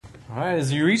All right,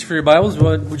 as you reach for your Bibles,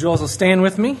 would you also stand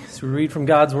with me as we read from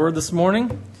God's Word this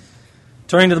morning?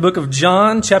 Turning to the book of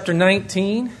John, chapter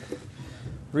 19,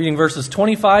 reading verses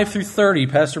 25 through 30.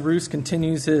 Pastor Bruce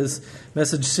continues his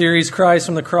message series, Cries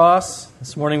from the Cross.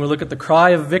 This morning we look at the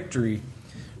cry of victory.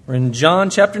 We're in John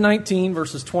chapter 19,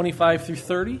 verses 25 through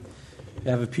 30. If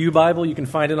you have a pew Bible, you can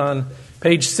find it on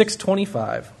page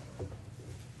 625.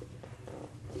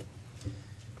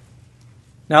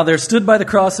 Now there stood by the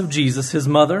cross of Jesus his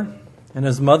mother, and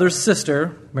his mother's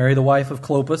sister, Mary the wife of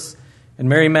Clopas, and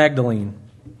Mary Magdalene.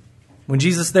 When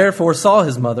Jesus therefore saw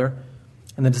his mother,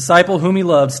 and the disciple whom he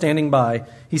loved standing by,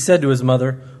 he said to his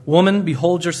mother, "Woman,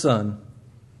 behold your son."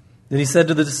 Then he said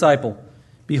to the disciple,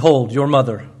 "Behold your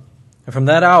mother." And from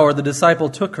that hour the disciple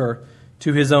took her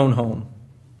to his own home.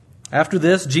 After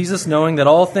this, Jesus, knowing that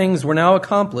all things were now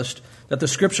accomplished, that the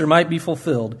scripture might be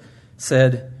fulfilled,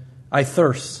 said, "I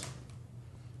thirst."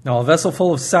 Now a vessel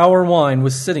full of sour wine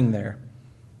was sitting there.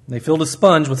 They filled a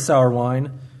sponge with sour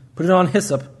wine, put it on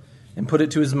hyssop, and put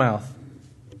it to his mouth.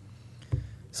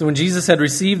 So when Jesus had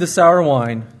received the sour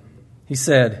wine, he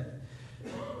said,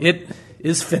 "It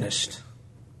is finished."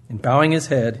 And bowing his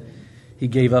head, he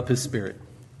gave up his spirit.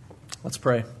 Let's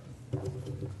pray.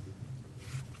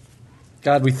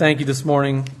 God, we thank you this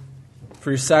morning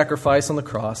for your sacrifice on the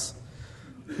cross,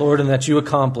 Lord, and that you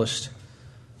accomplished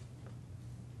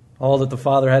all that the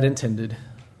Father had intended.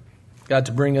 God,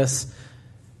 to bring us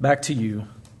back to you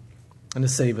and to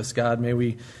save us, God. May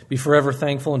we be forever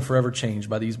thankful and forever changed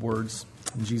by these words.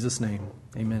 In Jesus' name,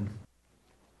 amen.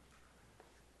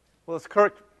 Well, as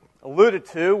Kirk alluded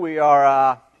to, we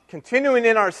are continuing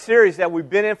in our series that we've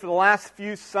been in for the last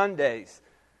few Sundays.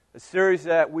 A series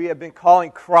that we have been calling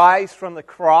Cries from the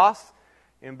Cross.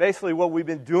 And basically what we've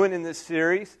been doing in this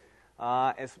series,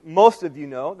 as most of you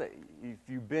know, that if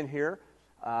you've been here,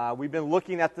 we've been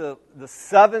looking at the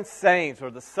seven sayings,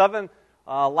 or the seven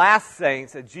last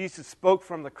sayings that Jesus spoke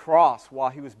from the cross while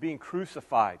he was being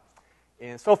crucified.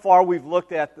 And so far we've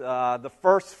looked at the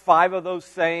first five of those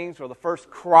sayings, or the first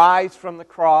cries from the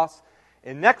cross.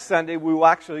 And next Sunday we will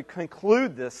actually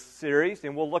conclude this series,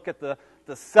 and we'll look at the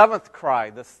seventh cry,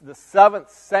 the seventh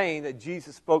saying that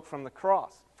Jesus spoke from the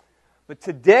cross. But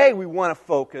today we want to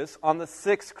focus on the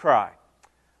sixth cry.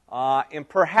 And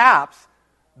perhaps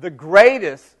the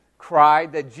greatest cry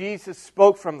that Jesus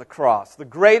spoke from the cross, the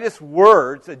greatest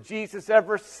words that Jesus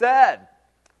ever said.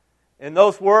 And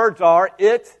those words are,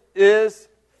 "It is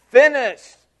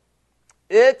finished."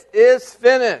 It is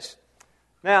finished.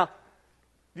 Now,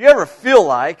 do you ever feel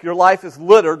like your life is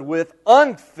littered with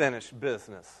unfinished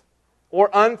business or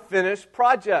unfinished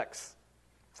projects?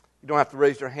 You don't have to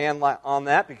raise your hand on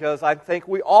that, because I think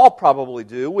we all probably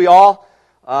do. We all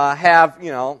have,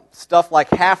 stuff like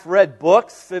half-read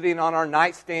books sitting on our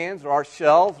nightstands or our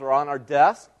shelves or on our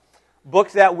desks.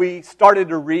 Books that we started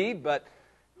to read but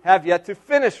have yet to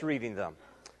finish reading them.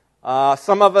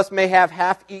 Some of us may have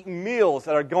half-eaten meals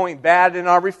that are going bad in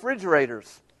our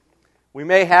refrigerators. We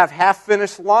may have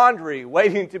half-finished laundry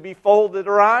waiting to be folded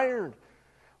or ironed.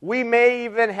 We may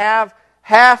even have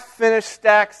half-finished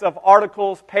stacks of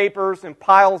articles, papers, and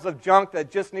piles of junk that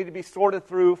just need to be sorted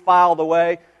through, filed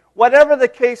away. Whatever the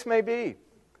case may be,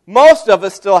 most of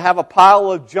us still have a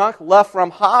pile of junk left from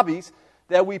hobbies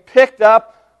that we picked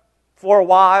up for a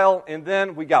while, and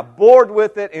then we got bored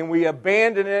with it, and we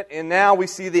abandoned it, and now we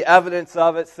see the evidence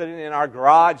of it sitting in our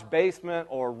garage, basement,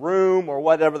 or room, or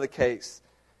whatever the case.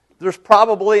 There's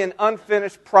probably an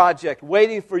unfinished project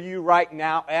waiting for you right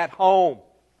now at home.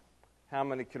 How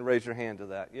many can raise your hand to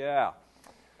that? Yeah.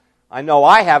 I know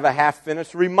I have a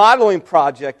half-finished remodeling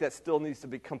project that still needs to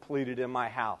be completed in my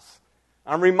house.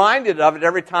 I'm reminded of it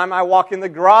every time I walk in the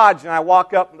garage and I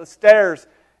walk up the stairs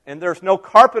and there's no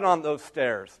carpet on those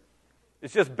stairs.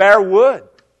 It's just bare wood.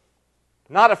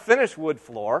 Not a finished wood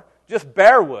floor, just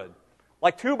bare wood,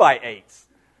 like 2x8s.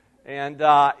 And,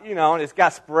 and it's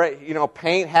got spray,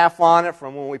 paint half on it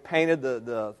from when we painted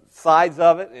the sides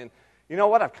of it. And you know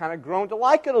what? I've kind of grown to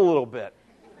like it a little bit.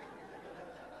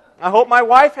 I hope my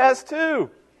wife has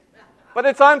too. But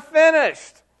it's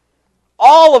unfinished.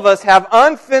 All of us have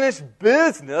unfinished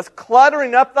business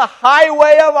cluttering up the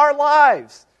highway of our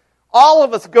lives. All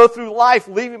of us go through life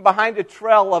leaving behind a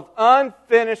trail of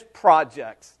unfinished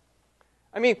projects.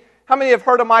 I mean, how many have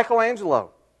heard of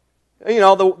Michelangelo?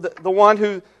 The one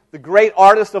who, the great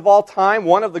artist of all time,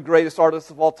 one of the greatest artists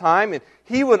of all time. And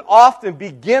he would often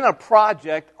begin a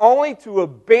project only to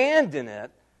abandon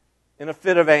it in a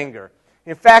fit of anger.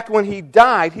 In fact, when he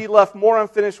died, he left more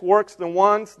unfinished works than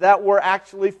ones that were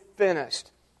actually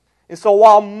finished. And so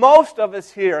while most of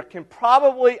us here can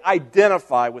probably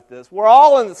identify with this, we're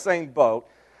all in the same boat,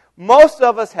 Most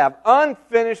of us have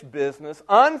unfinished business,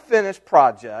 unfinished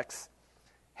projects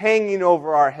hanging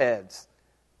over our heads.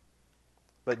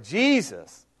 But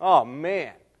Jesus, oh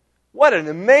man, what an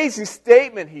amazing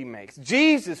statement he makes.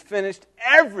 Jesus finished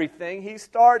everything he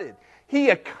started.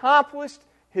 He accomplished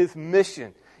his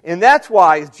mission. And that's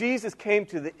why as Jesus came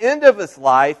to the end of his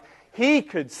life, he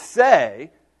could say,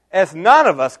 as none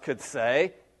of us could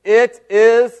say, it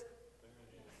is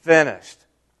finished.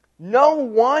 No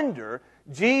wonder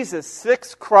Jesus'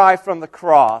 sixth cry from the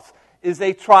cross is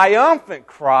a triumphant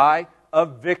cry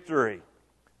of victory.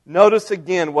 Notice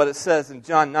again what it says in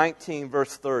John 19,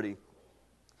 verse 30.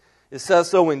 It says,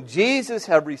 so when Jesus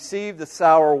had received the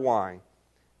sour wine,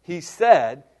 he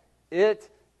said, it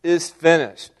is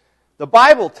finished. The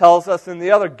Bible tells us in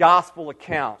the other gospel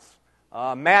accounts,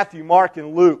 Matthew, Mark,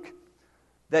 and Luke,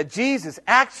 that Jesus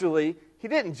actually, he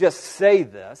didn't just say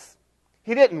this.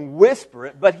 He didn't whisper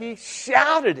it, but he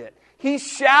shouted it. He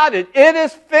shouted, it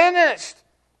is finished.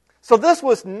 So this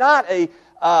was not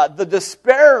the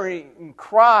despairing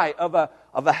cry of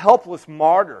a helpless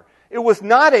martyr. It was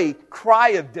not a cry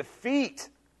of defeat.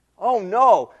 Oh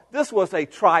no, this was a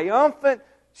triumphant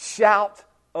shout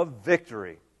of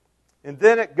victory. And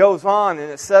then it goes on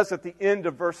and it says at the end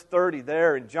of verse 30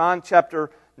 there in John chapter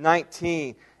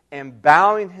 19, and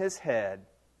bowing his head,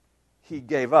 he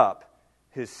gave up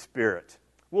his spirit.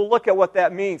 We'll look at what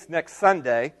that means next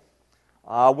Sunday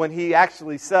when he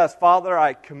actually says, Father,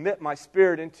 I commit my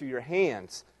spirit into your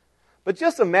hands. But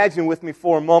just imagine with me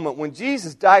for a moment, when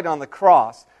Jesus died on the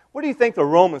cross, what do you think the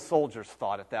Roman soldiers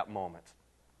thought at that moment?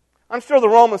 I'm sure the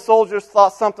Roman soldiers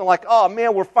thought something like, oh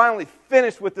man, we're finally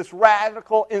finished with this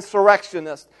radical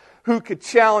insurrectionist who could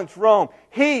challenge Rome.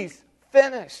 He's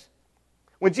finished.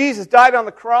 When Jesus died on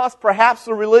the cross, perhaps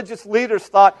the religious leaders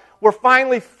thought, we're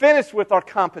finally finished with our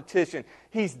competition.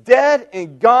 He's dead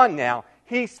and gone now.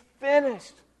 He's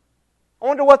finished. I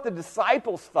wonder what the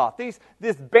disciples thought.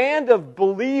 This band of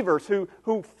believers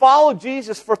who followed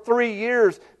Jesus for 3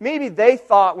 years, maybe they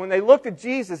thought when they looked at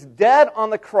Jesus dead on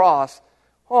the cross,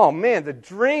 oh man, the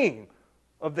dream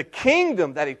of the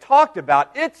kingdom that he talked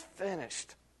about, it's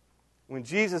finished. When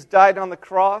Jesus died on the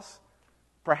cross,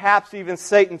 perhaps even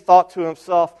Satan thought to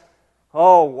himself,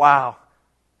 oh wow,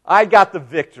 I got the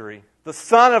victory. The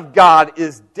Son of God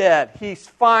is dead. He's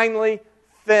finally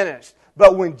finished.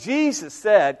 But when Jesus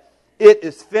said, it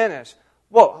is finished,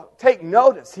 well, take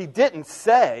notice, he didn't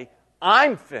say,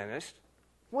 I'm finished.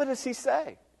 What does he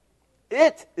say?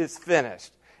 It is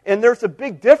finished. And there's a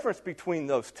big difference between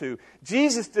those two.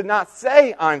 Jesus did not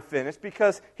say, I'm finished,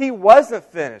 because he wasn't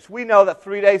finished. We know that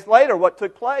 3 days later, what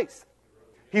took place?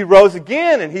 He rose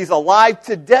again, and he's alive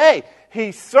today.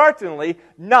 He's certainly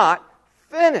not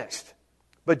finished.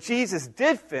 But Jesus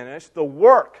did finish the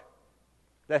work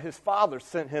that his Father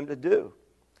sent him to do.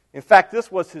 In fact,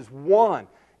 this was his one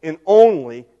and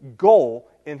only goal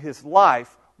in his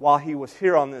life while he was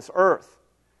here on this earth.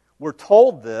 We're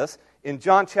told this in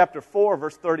John chapter 4,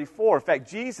 verse 34. In fact,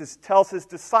 Jesus tells his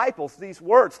disciples these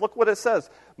words. Look what it says.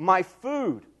 My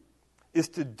food is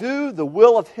to do the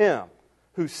will of him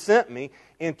who sent me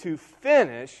and to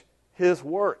finish his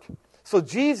work. So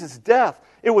Jesus' death,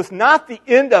 it was not the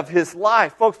end of his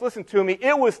life. Folks, listen to me.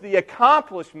 It was the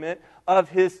accomplishment of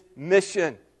his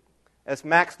mission. As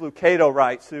Max Lucado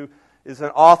writes, who is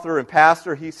an author and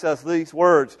pastor, he says these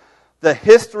words, the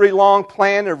history-long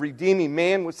plan of redeeming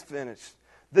man was finished.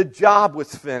 The job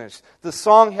was finished. The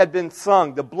song had been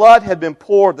sung. The blood had been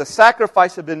poured. The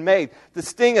sacrifice had been made. The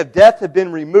sting of death had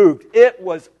been removed. It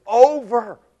was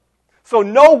over. So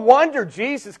no wonder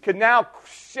Jesus could now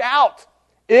shout,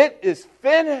 it is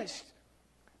finished.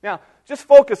 Now, just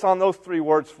focus on those 3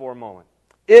 words for a moment.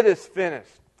 It is finished.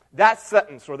 That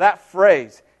sentence or that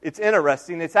phrase, it's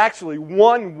interesting. It's actually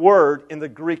one word in the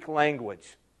Greek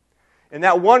language. And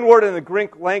that one word in the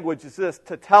Greek language is this,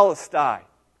 tetelestai.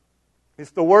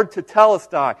 It's the word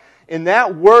tetelestai. And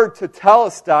that word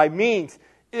tetelestai means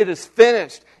it is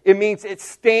finished. It means it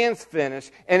stands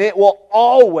finished. And it will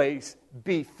always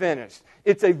be finished.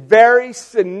 It's a very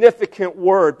significant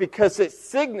word because it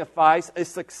signifies a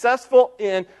successful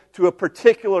end to a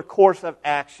particular course of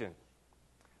action.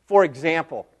 For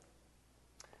example,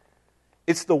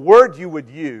 it's the word you would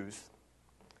use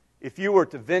if you were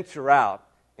to venture out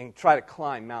and try to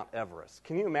climb Mount Everest.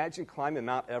 Can you imagine climbing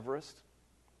Mount Everest?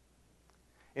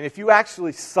 And if you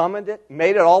actually summoned it,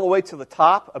 made it all the way to the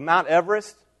top of Mount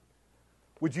Everest,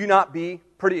 would you not be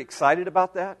pretty excited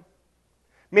about that?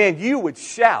 Man, you would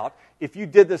shout, if you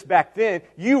did this back then,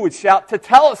 you would shout,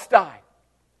 tetelestai.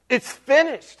 It's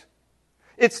finished.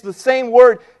 It's the same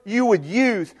word you would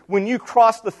use when you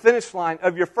crossed the finish line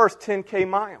of your first 10K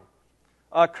mile.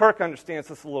 Kirk understands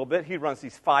this a little bit. He runs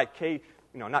these 5K,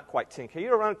 not quite 10K. You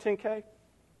ever run a 10K?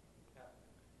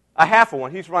 A half of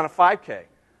one. He's run a 5K.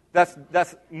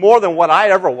 That's more than what I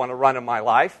ever want to run in my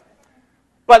life.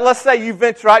 But let's say you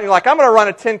venture out and you're like, I'm going to run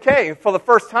a 10K. And for the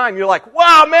first time, you're like,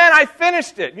 wow, man, I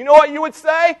finished it. You know what you would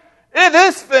say? It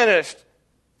is finished.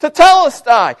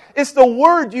 Tetelestai. It's the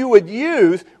word you would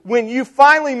use when you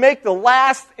finally make the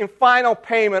last and final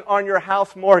payment on your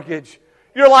house mortgage.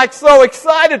 You're like so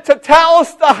excited.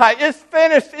 Tetelestai. It's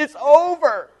finished. It's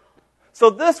over. So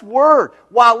this word,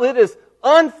 while it is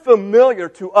unfamiliar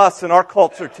to us in our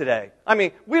culture today. I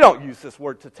mean, we don't use this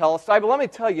word tetelestai, but let me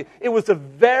tell you, it was a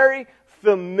very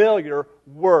familiar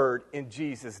word in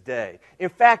Jesus' day. In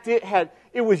fact, it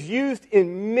was used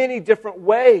in many different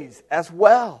ways as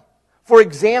well. For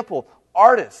example,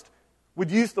 artists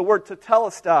would use the word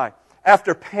tetelestai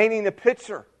after painting a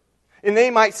picture. And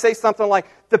they might say something like,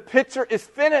 the picture is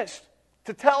finished.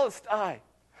 Tetelestai.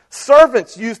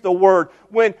 Servants use the word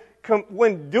when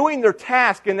doing their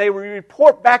task, and they would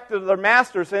report back to their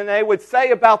masters, and they would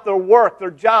say about their work,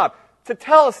 their job,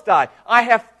 tetelestai, I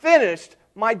have finished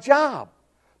my job.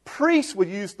 Priests would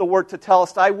use the word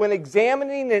tetelestai when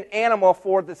examining an animal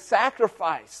for the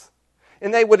sacrifice.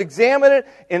 And they would examine it,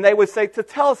 and they would say,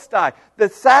 tetelestai, the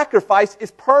sacrifice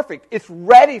is perfect. It's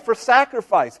ready for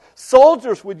sacrifice.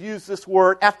 Soldiers would use this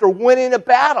word after winning a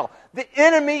battle. The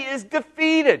enemy is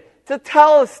defeated.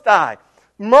 Tetelestai.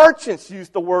 Merchants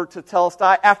used the word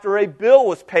tetelestai after a bill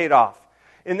was paid off.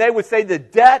 And they would say the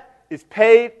debt is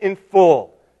paid in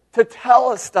full.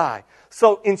 Tetelestai.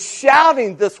 So in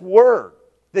shouting this word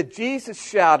that Jesus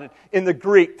shouted in the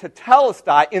Greek,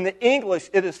 tetelestai, in the English,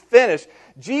 it is finished,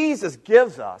 Jesus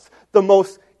gives us the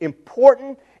most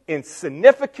important and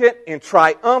significant and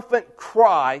triumphant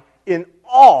cry in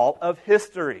all of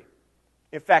history.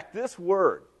 In fact, this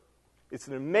word, it's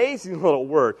an amazing little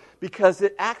word because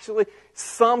it actually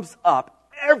sums up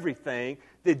everything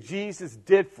that Jesus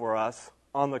did for us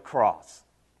on the cross.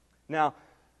 Now,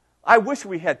 I wish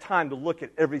we had time to look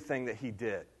at everything that he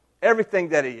did, everything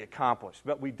that he accomplished,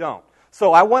 but we don't.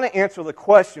 So I want to answer the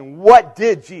question, what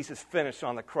did Jesus finish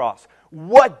on the cross?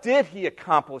 What did he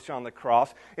accomplish on the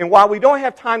cross? And while we don't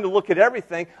have time to look at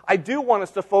everything, I do want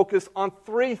us to focus on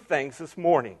three things this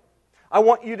morning. I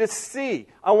want you to see,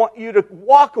 I want you to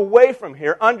walk away from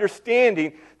here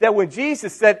understanding that when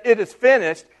Jesus said, it is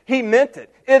finished, he meant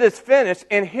it. It is finished,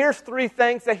 and here's three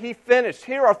things that he finished.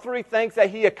 Here are three things that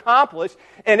he accomplished,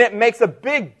 and it makes a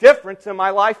big difference in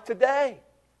my life today,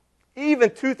 even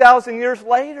 2,000 years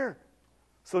later.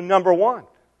 So number one,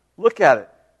 look at it.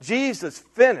 Jesus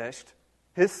finished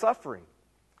his suffering.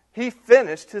 He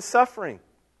finished his suffering.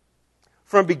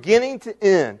 From beginning to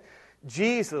end,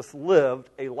 Jesus lived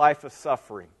a life of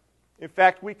suffering. In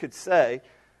fact, we could say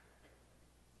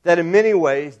that in many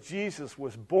ways, Jesus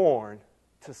was born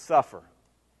to suffer.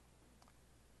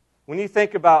 When you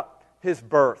think about his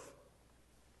birth,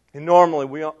 and normally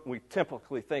we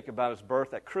typically think about his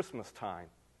birth at Christmas time.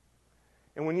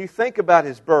 And when you think about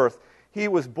his birth, he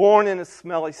was born in a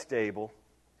smelly stable.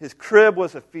 His crib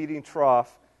was a feeding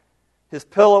trough. His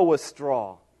pillow was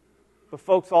straw. But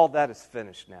folks, all that is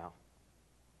finished now.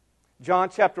 John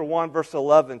chapter 1 verse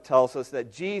 11 tells us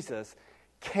that Jesus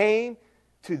came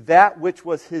to that which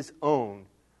was his own,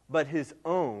 but his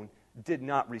own did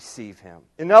not receive him.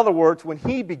 In other words, when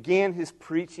he began his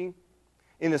preaching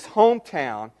in his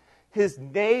hometown, his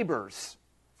neighbors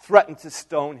threatened to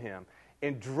stone him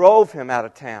and drove him out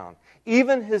of town.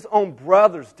 Even his own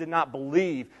brothers did not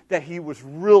believe that he was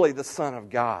really the Son of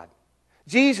God.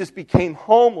 Jesus became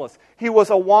homeless. He was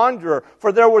a wanderer,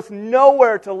 for there was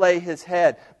nowhere to lay his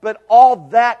head. But all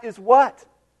that is what?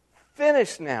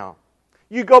 Finished now.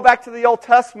 You go back to the Old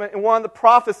Testament and one of the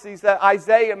prophecies that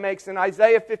Isaiah makes in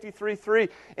Isaiah 53:3,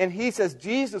 and he says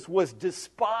Jesus was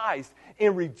despised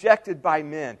and rejected by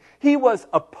men. He was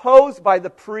opposed by the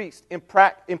priests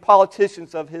and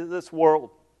politicians of this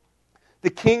world. The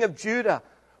king of Judah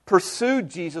pursued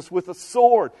Jesus with a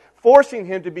sword, forcing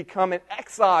him to become an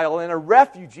exile and a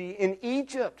refugee in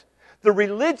Egypt. The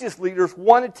religious leaders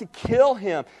wanted to kill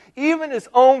him. Even his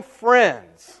own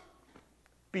friends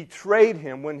betrayed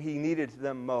him when he needed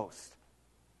them most.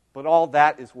 But all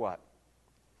that is what?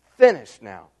 Finished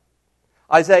now.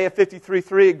 Isaiah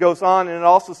 53:3, it goes on, and it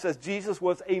also says Jesus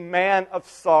was a man of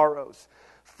sorrows,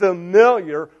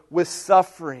 familiar with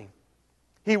suffering.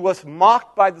 He was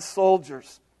mocked by the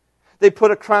soldiers. They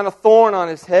put a crown of thorn on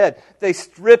his head. They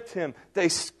stripped him. They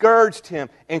scourged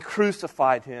him and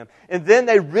crucified him. And then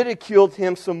they ridiculed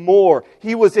him some more.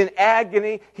 He was in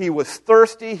agony. He was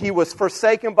thirsty. He was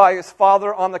forsaken by his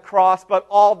Father on the cross. But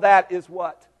all that is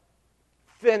what?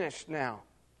 Finished now.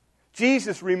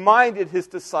 Jesus reminded his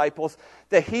disciples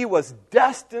that he was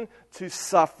destined to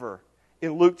suffer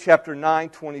in Luke chapter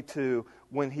 9:22,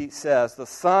 when he says, "The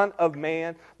Son of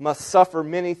Man must suffer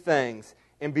many things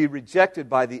and be rejected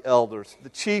by the elders, the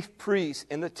chief priests,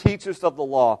 and the teachers of the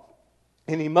law.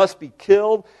 And he must be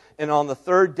killed and on the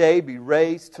third day be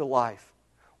raised to life."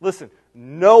 Listen,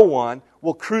 no one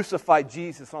will crucify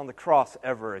Jesus on the cross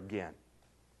ever again.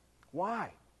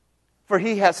 Why? For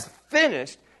he has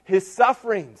finished his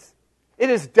sufferings. It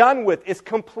is done with. It's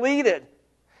completed.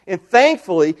 And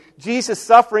thankfully, Jesus'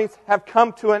 sufferings have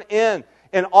come to an end.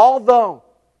 And although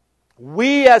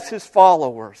we as his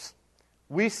followers,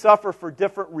 we suffer for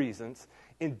different reasons,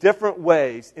 in different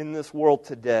ways in this world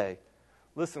today,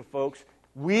 listen, folks,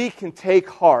 we can take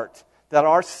heart that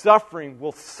our suffering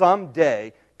will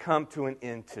someday come to an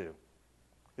end too.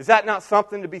 Is that not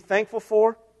something to be thankful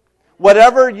for?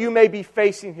 Whatever you may be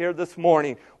facing here this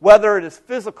morning, whether it is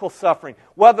physical suffering,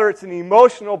 whether it's an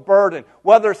emotional burden,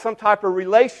 whether it's some type of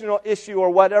relational issue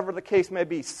or whatever the case may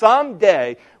be,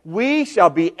 someday we shall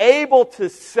be able to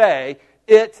say,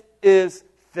 "It is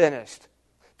finished."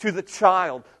 To the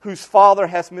child whose father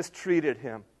has mistreated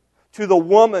him, to the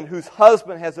woman whose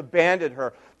husband has abandoned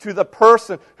her, to the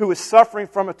person who is suffering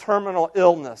from a terminal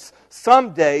illness,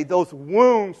 someday those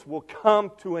wounds will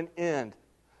come to an end.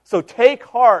 So take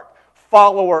heart,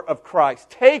 follower of Christ.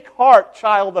 Take heart,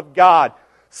 child of God.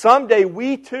 Someday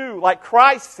we too, like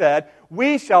Christ said,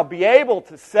 we shall be able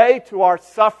to say to our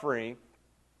suffering,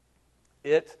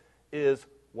 "It is"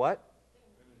 what?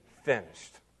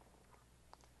 Finished.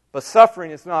 But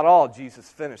suffering is not all Jesus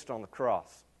finished on the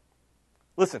cross.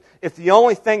 Listen, if the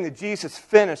only thing that Jesus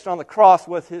finished on the cross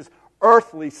was his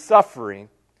earthly suffering,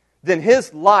 then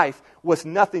his life was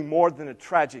nothing more than a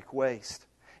tragic waste.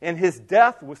 And his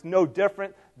death was no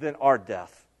different than our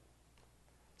death.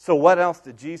 So what else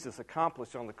did Jesus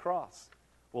accomplish on the cross?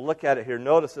 We'll look at it here.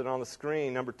 Notice it on the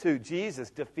screen. Number 2, Jesus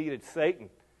defeated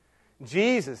Satan.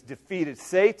 Jesus defeated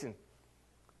Satan.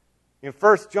 In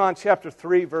 1 John chapter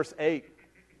 3, verse 8,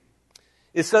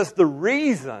 it says, "The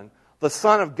reason the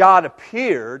Son of God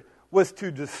appeared was to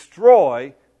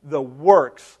destroy the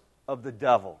works of the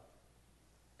devil."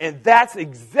 And that's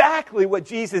exactly what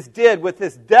Jesus did with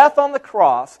his death on the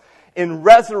cross and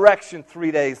resurrection 3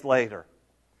 days later.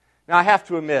 Now, I have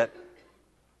to admit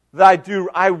that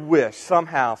I wish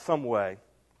somehow, some way,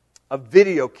 a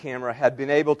video camera had been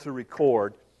able to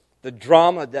record the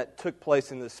drama that took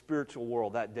place in the spiritual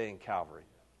world that day in Calvary.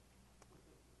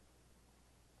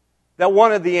 That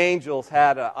one of the angels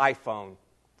had an iPhone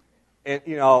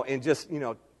and just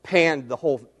panned the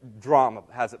whole drama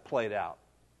as it played out.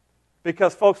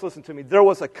 Because, folks, listen to me, there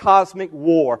was a cosmic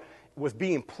war was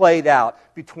being played out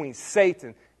between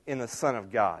Satan and the Son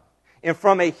of God. And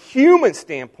from a human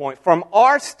standpoint, from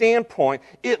our standpoint,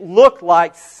 it looked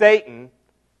like Satan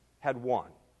had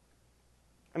won.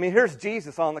 I mean, here's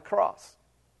Jesus on the cross.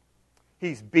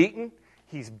 He's beaten,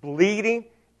 he's bleeding,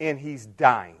 and he's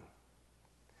dying.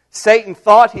 Satan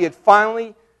thought he had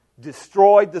finally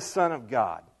destroyed the Son of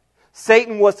God.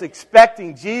 Satan was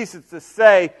expecting Jesus to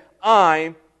say,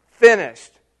 "I'm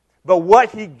finished." But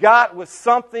what he got was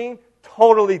something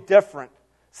totally different.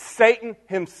 Satan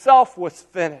himself was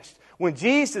finished. When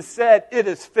Jesus said, "It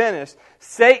is finished,"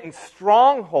 Satan's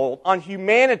stronghold on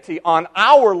humanity, on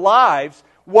our lives,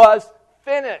 was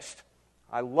finished.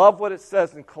 I love what it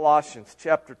says in Colossians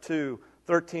chapter 2,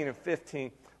 13 and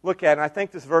 15. Look at it, and I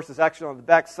think this verse is actually on the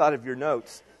back side of your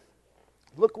notes.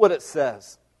 Look what it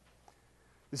says.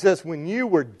 It says, "When you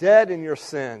were dead in your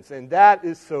sins," and that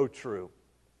is so true.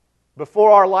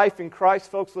 Before our life in Christ,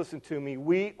 folks, listen to me,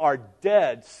 we are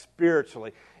dead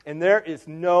spiritually. And there is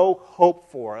no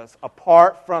hope for us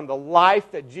apart from the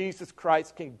life that Jesus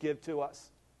Christ can give to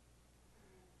us.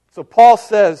 So Paul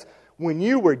says, when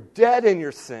you were dead in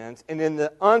your sins and in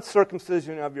the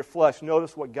uncircumcision of your flesh,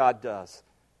 notice what God does.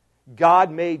 God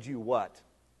made you what?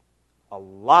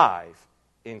 Alive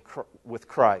with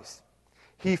Christ.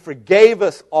 He forgave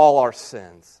us all our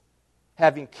sins,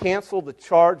 having canceled the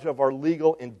charge of our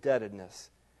legal indebtedness,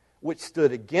 which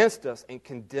stood against us and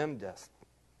condemned us.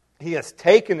 He has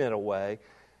taken it away,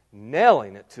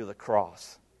 nailing it to the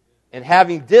cross. And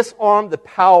having disarmed the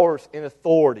powers and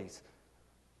authorities.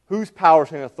 Whose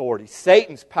powers and authorities?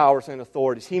 Satan's powers and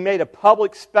authorities. He made a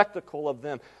public spectacle of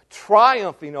them,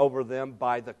 triumphing over them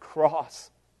by the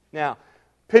cross. Now,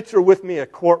 picture with me a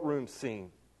courtroom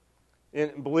scene.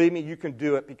 And believe me, you can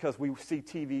do it because we see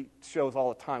TV shows all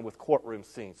the time with courtroom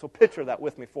scenes. So picture that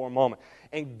with me for a moment.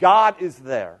 And God is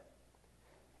there.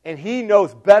 And He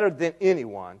knows better than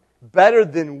anyone, better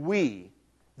than we,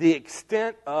 the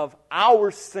extent of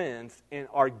our sins and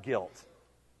our guilt.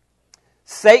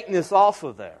 Satan is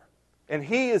also there. And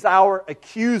he is our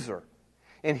accuser.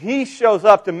 And he shows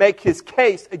up to make his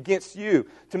case against you,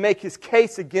 to make his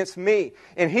case against me.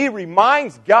 And he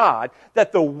reminds God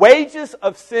that the wages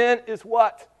of sin is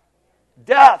what?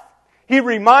 Death. He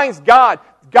reminds God,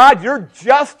 God, your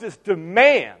justice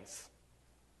demands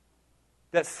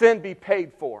that sin be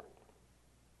paid for.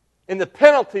 And the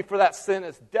penalty for that sin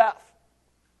is death.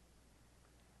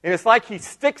 And it's like he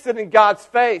sticks it in God's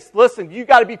face. Listen, you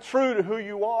got to be true to who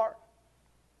you are.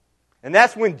 And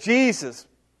that's when Jesus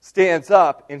stands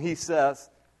up and he says,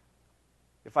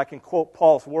 if I can quote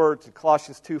Paul's words in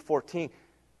Colossians 2:14,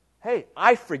 hey,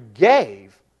 I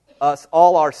forgave us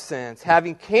all our sins,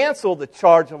 having canceled the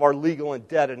charge of our legal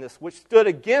indebtedness, which stood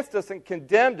against us and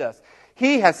condemned us.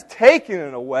 He has taken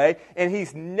it away, and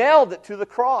he's nailed it to the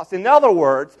cross. In other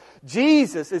words,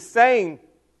 Jesus is saying,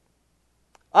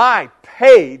 I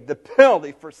paid the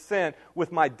penalty for sin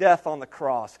with my death on the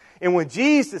cross. And when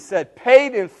Jesus said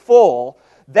paid in full,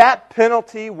 that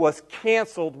penalty was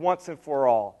canceled once and for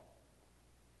all.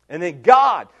 And then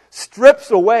God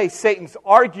strips away Satan's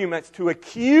arguments to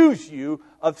accuse you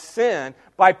of sin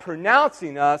by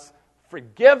pronouncing us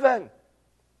forgiven.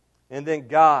 And then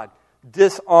God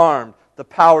disarmed the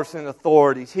powers and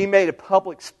authorities. He made a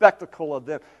public spectacle of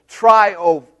them,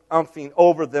 triumphing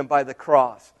over them by the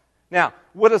cross. Now,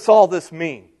 what does all this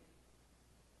mean?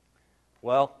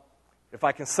 Well, if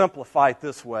I can simplify it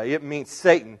this way, it means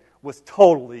Satan was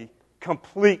totally,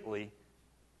 completely,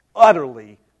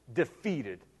 utterly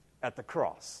defeated at the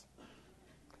cross.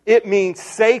 It means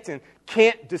Satan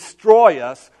can't destroy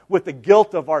us with the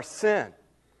guilt of our sin.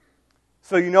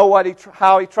 So you know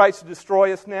how he tries to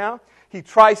destroy us now? He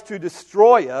tries to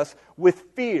destroy us with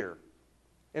fear,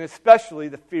 and especially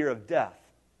the fear of death.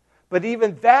 But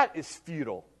even that is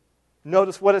futile.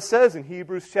 Notice what it says in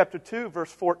Hebrews chapter 2,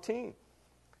 verse 14.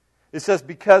 It says,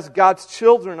 because God's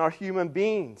children are human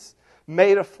beings,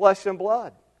 made of flesh and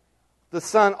blood. The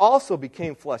Son also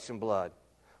became flesh and blood.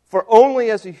 For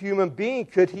only as a human being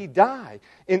could he die,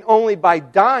 and only by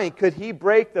dying could he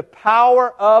break the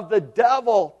power of the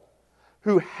devil,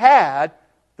 who had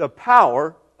the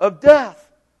power of death.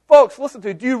 Folks, listen to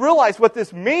me. Do you realize what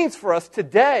this means for us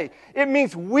today? It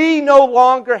means we no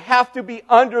longer have to be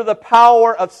under the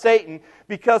power of Satan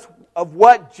because of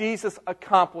what Jesus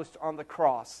accomplished on the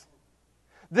cross.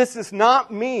 This does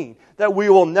not mean that we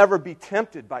will never be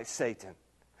tempted by Satan.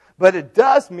 But it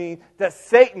does mean that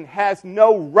Satan has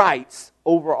no rights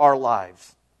over our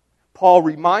lives. Paul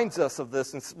reminds us of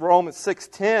this in Romans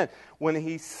 6:10 when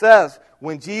he says,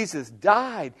 when Jesus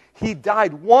died, he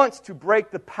died once to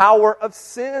break the power of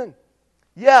sin.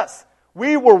 Yes,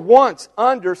 we were once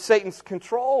under Satan's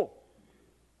control.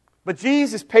 But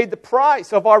Jesus paid the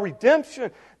price of our redemption.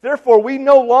 Therefore, we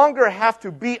no longer have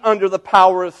to be under the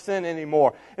power of sin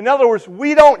anymore. In other words,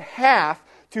 we don't have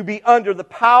to be under the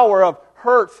power of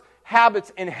hurts,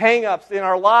 habits, and hang-ups in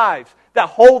our lives that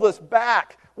hold us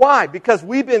back. Why? Because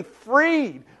we've been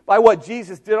freed by what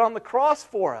Jesus did on the cross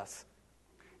for us.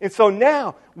 And so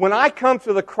now, when I come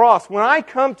to the cross, when I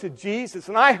come to Jesus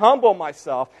and I humble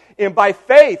myself, and by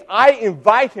faith I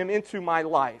invite Him into my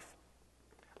life,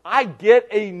 I get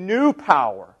a new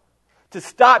power to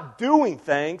stop doing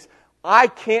things I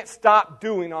can't stop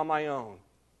doing on my own.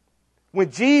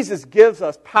 When Jesus gives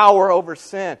us power over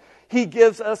sin, He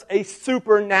gives us a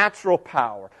supernatural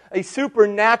power, a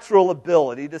supernatural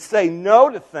ability to say no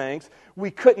to things we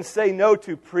couldn't say no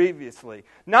to previously.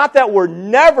 Not that we're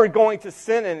never going to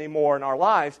sin anymore in our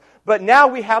lives, but now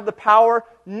we have the power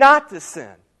not to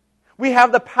sin. We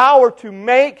have the power to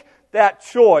make that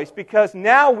choice because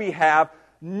now we have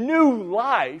new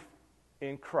life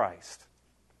in Christ.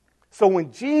 So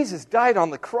when Jesus died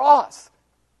on the cross,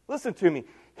 listen to me,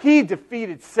 He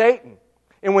defeated Satan.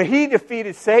 And when He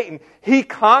defeated Satan, He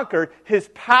conquered his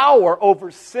power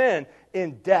over sin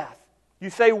and death. You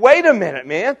say, wait a minute,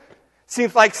 man.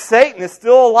 Seems like Satan is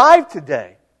still alive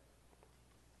today.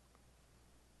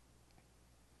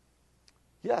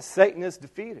 Yes, Satan is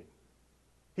defeated.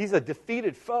 He's a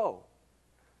defeated foe.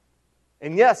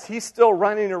 And yes, he's still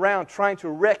running around trying to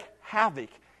wreak havoc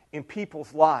in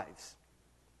people's lives.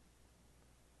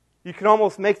 You can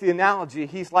almost make the analogy,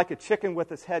 he's like a chicken with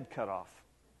his head cut off.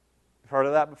 You've heard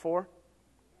of that before?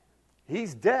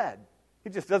 He's dead. He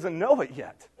just doesn't know it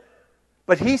yet.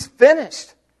 But he's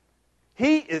finished.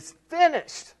 He is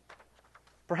finished.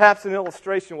 Perhaps an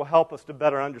illustration will help us to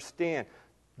better understand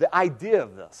the idea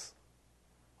of this.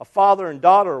 A father and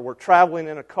daughter were traveling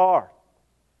in a car.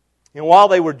 And while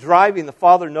they were driving, the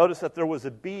father noticed that there was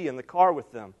a bee in the car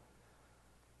with them.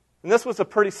 And this was a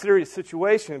pretty serious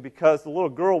situation because the little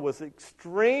girl was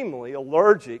extremely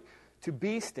allergic to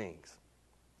bee stings.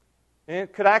 And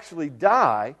it could actually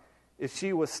die if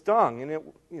she was stung, and it,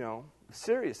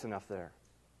 serious enough there.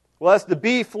 Well, as the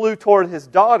bee flew toward his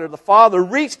daughter, the father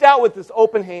reached out with his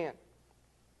open hand.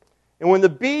 And when the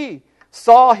bee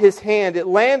saw his hand, it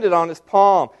landed on his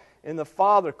palm, and the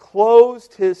father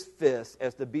closed his fist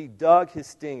as the bee dug his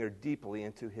stinger deeply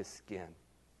into his skin.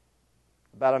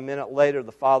 About a minute later,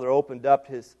 the father opened up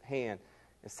his hand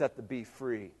and set the bee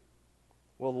free.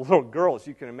 Well, the little girl, as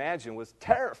you can imagine, was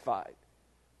terrified,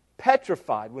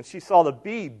 petrified when she saw the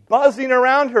bee buzzing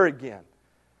around her again.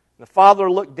 The father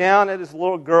looked down at his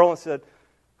little girl and said,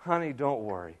 "Honey, don't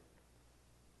worry.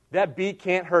 That bee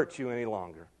can't hurt you any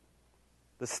longer.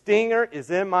 The stinger is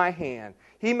in my hand.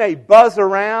 He may buzz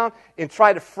around and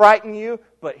try to frighten you,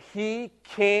 but he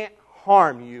can't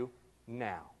harm you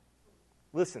now."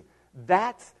 Listen,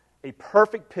 that's a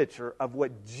perfect picture of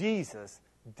what Jesus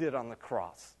did on the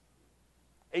cross.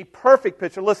 A perfect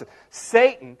picture. Listen,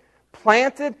 Satan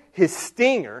planted his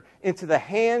stinger into the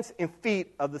hands and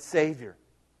feet of the Savior.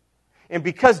 And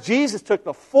because Jesus took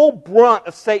the full brunt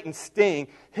of Satan's sting,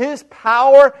 his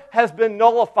power has been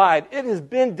nullified. It has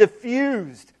been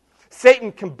diffused.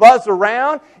 Satan can buzz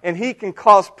around, and he can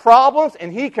cause problems,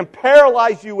 and he can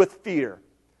paralyze you with fear.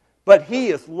 But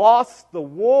he has lost the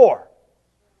war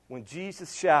when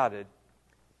Jesus shouted,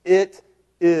 "It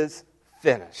is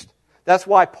finished." That's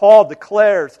why Paul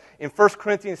declares in 1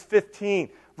 Corinthians 15,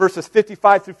 verses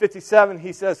 55 through 57,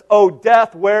 he says, "O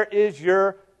death, where is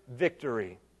your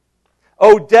victory?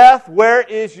 O death, where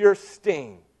is your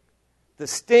sting? The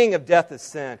sting of death is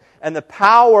sin, and the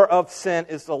power of sin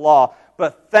is the law.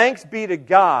 But thanks be to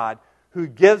God who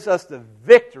gives us the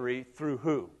victory through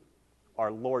who?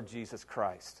 Our Lord Jesus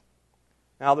Christ."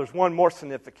 Now, there's one more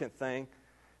significant thing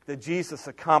that Jesus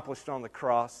accomplished on the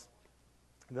cross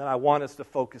that I want us to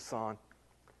focus on.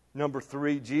 Number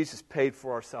 3, Jesus paid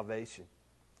for our salvation.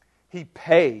 He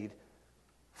paid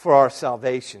for our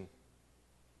salvation.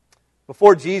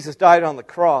 Before Jesus died on the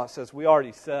cross, as we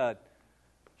already said,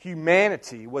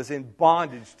 humanity was in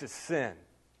bondage to sin.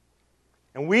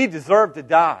 And we deserve to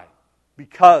die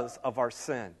because of our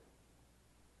sin. In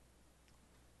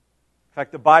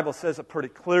fact, the Bible says it pretty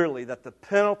clearly that the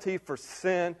penalty for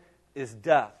sin is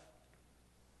death.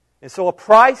 And so a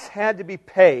price had to be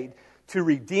paid to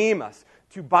redeem us,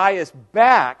 to buy us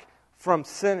back from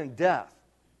sin and death.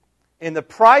 And the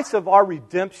price of our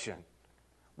redemption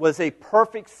was a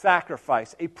perfect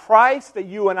sacrifice, a price that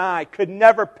you and I could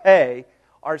never pay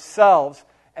ourselves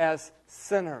as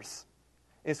sinners.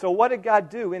 And so what did God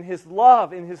do? In His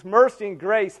love, in His mercy and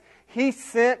grace, He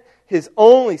sent His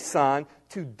only Son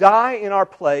to die in our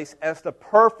place as the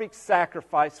perfect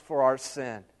sacrifice for our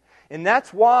sin. And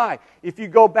that's why, if you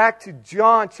go back to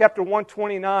John chapter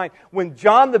 129, when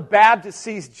John the Baptist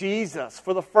sees Jesus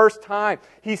for the first time,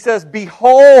 he says,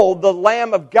 "Behold the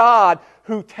Lamb of God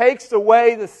who takes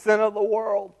away the sin of the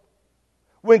world."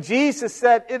 When Jesus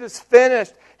said, "It is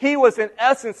finished," He was in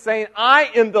essence saying, "I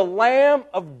am the Lamb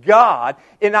of God,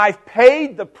 and I've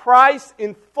paid the price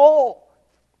in full."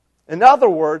 In other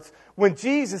words, when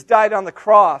Jesus died on the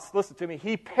cross, listen to me,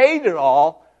 He paid it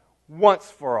all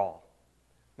once for all.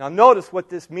 Now notice what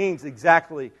this means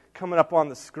exactly coming up on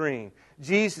the screen.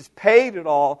 Jesus paid it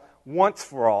all once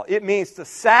for all. It means the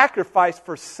sacrifice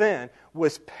for sin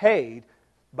was paid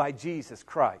by Jesus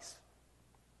Christ.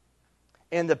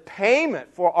 And the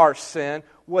payment for our sin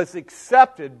was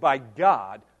accepted by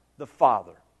God the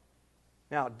Father.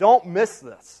 Now, don't miss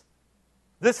this.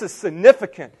 This is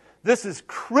significant. This is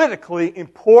critically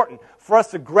important for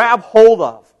us to grab hold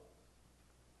of.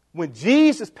 When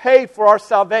Jesus paid for our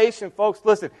salvation, folks,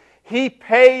 listen, He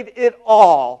paid it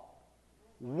all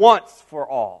once for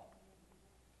all.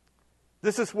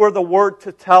 This is where the word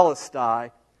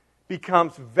tetelestai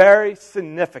becomes very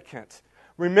significant.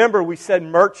 Remember, we said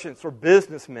merchants or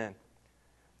businessmen.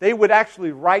 They would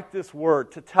actually write this word,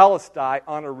 tetelestai,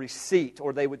 on a receipt,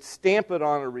 or they would stamp it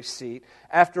on a receipt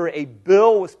after a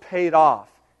bill was paid off.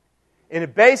 And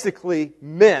it basically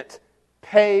meant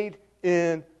paid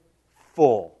in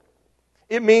full.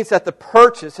 It means that the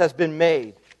purchase has been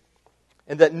made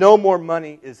and that no more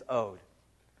money is owed.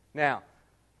 Now,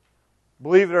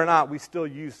 believe it or not, we still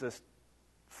use this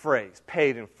phrase,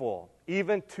 paid in full,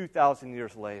 even 2,000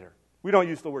 years later. We don't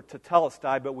use the word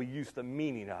tetelestai, but we use the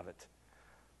meaning of it.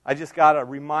 I just got a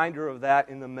reminder of that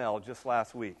in the mail just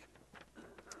last week.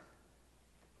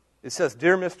 It says,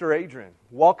 "Dear Mr. Adrian,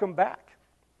 welcome back.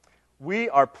 We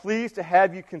are pleased to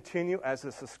have you continue as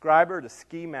a subscriber to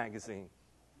Ski Magazine.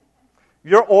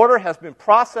 Your order has been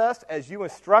processed as you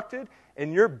instructed,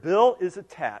 and your bill is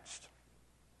attached.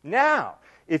 Now,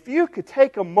 if you could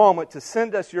take a moment to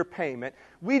send us your payment,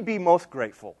 we'd be most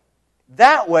grateful.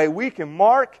 That way we can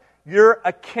mark your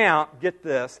account," get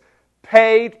this,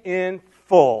 paid in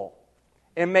full.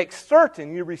 And make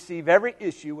certain you receive every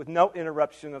issue with no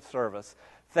interruption of service.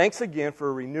 Thanks again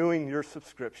for renewing your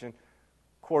subscription.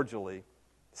 Cordially,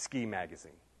 Ski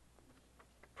Magazine.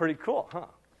 Pretty cool, huh?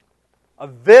 A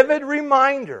vivid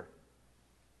reminder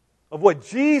of what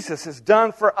Jesus has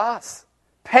done for us.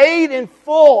 Paid in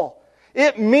full.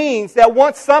 It means that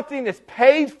once something is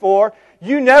paid for,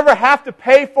 you never have to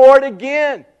pay for it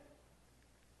again.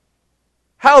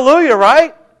 Hallelujah,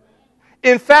 right?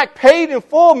 In fact, paid in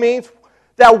full means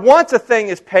that once a thing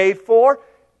is paid for,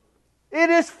 it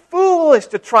is foolish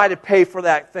to try to pay for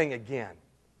that thing again.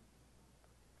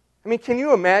 I mean, can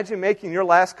you imagine making your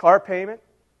last car payment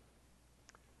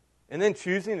and then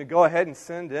choosing to go ahead and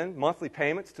send in monthly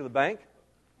payments to the bank?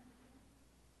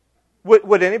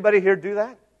 Would anybody here do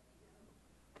that?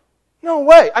 No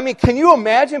way. I mean, can you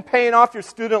imagine paying off your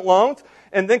student loans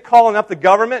and then calling up the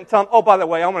government and telling them, oh, by the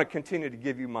way, I'm going to continue to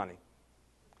give you money?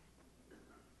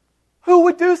 Who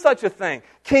would do such a thing?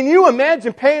 Can you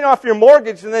imagine paying off your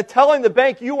mortgage and then telling the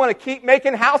bank you want to keep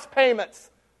making house payments?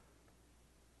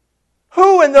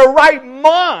 Who in their right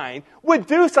mind would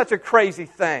do such a crazy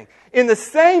thing? In the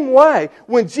same way,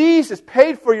 when Jesus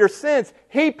paid for your sins,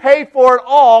 He paid for it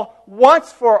all,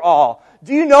 once for all.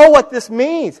 Do you know what this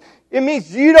means? It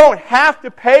means you don't have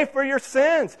to pay for your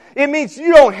sins. It means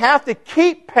you don't have to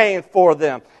keep paying for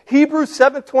them. Hebrews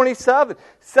 7:27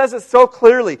 says it so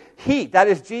clearly. He, that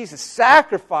is Jesus,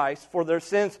 sacrificed for their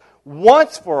sins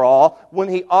once for all when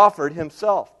He offered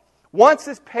Himself. Once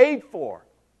is paid for.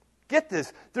 Get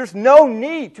this, there's no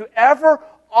need to ever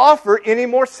offer any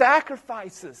more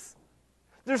sacrifices.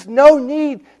 There's no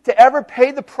need to ever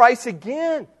pay the price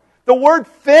again. The word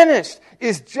finished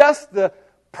is just the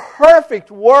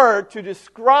perfect word to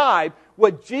describe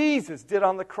what Jesus did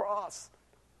on the cross.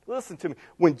 Listen to me.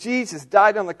 When Jesus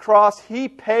died on the cross, He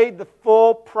paid the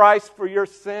full price for your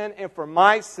sin and for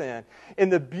my sin. And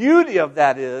the beauty of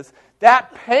that is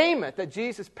that payment that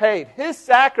Jesus paid, His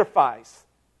sacrifice,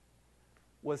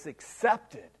 was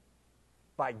accepted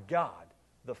by God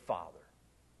the Father.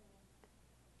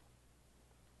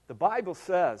 The Bible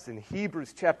says in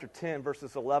Hebrews chapter 10,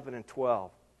 verses 11 and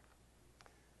 12,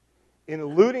 in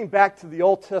alluding back to the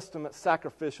Old Testament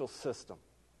sacrificial system,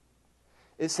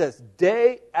 it says,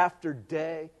 day after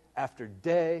day after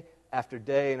day after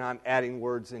day, and I'm adding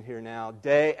words in here now,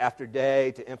 day after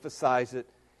day to emphasize it,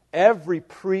 every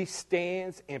priest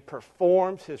stands and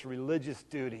performs his religious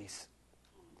duties.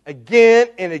 Again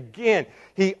and again,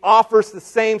 he offers the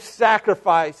same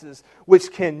sacrifices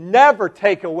which can never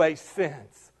take away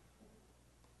sins.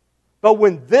 But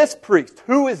when this priest,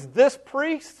 who is this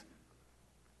priest?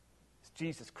 It's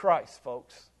Jesus Christ,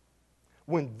 folks.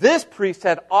 When this priest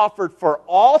had offered for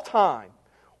all time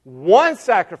one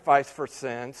sacrifice for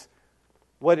sins,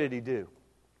 what did He do?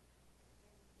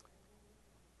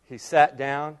 He sat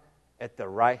down at the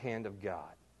right hand of God.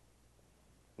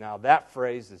 Now that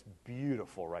phrase is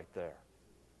beautiful right there.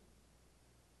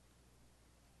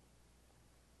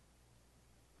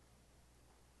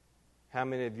 How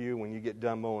many of you, when you get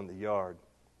done mowing the yard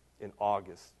in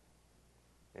August,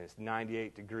 and it's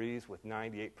 98 degrees with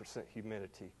 98%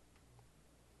 humidity,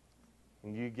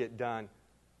 and you get done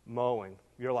mowing,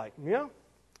 you're like, yeah,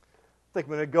 I think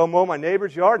I'm going to go mow my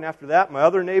neighbor's yard, and after that, my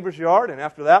other neighbor's yard, and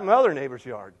after that, my other neighbor's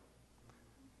yard.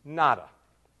 Nada.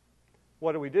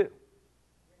 What do?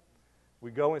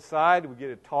 We go inside, we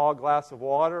get a tall glass of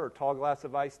water or a tall glass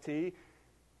of iced tea,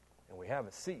 and we have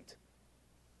a seat.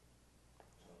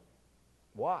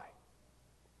 Why?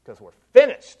 Because we're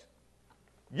finished.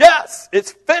 Yes,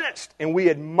 it's finished. And we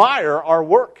admire our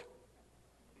work.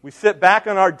 We sit back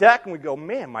on our deck and we go,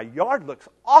 man, my yard looks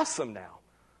awesome now.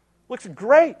 Looks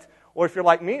great. Or if you're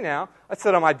like me now, I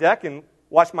sit on my deck and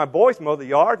watch my boys mow the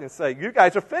yard and say, you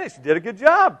guys are finished. You did a good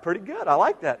job. Pretty good. I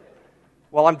like that.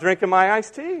 While I'm drinking my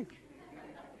iced tea.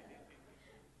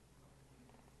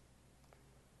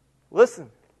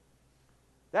 Listen,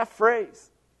 that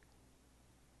phrase,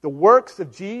 the works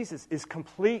of Jesus is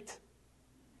complete.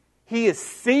 He is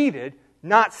seated,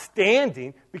 not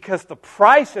standing, because the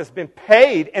price has been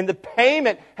paid and the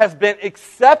payment has been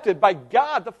accepted by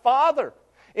God the Father.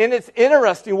 And it's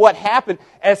interesting what happened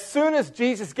as soon as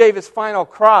Jesus gave His final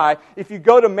cry. If you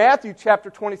go to Matthew chapter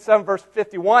 27, verse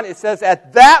 51, it says,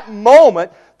 at that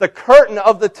moment, the curtain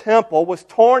of the temple was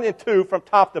torn in two from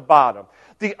top to bottom.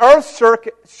 The earth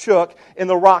shook and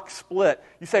the rock split.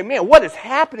 You say, man, what is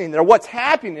happening there? What's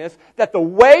happening is that the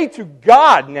way to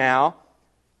God now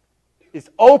is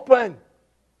open.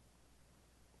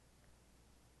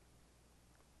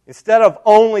 Instead of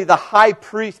only the high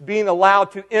priest being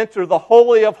allowed to enter the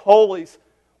Holy of Holies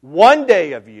one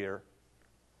day of year,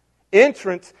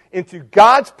 Entrance into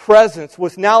God's presence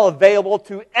was now available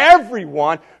to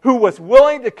everyone who was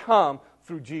willing to come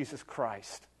through Jesus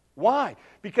Christ. Why?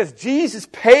 Because Jesus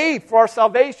paid for our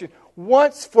salvation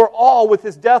once for all with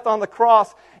His death on the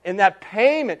cross, and that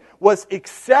payment was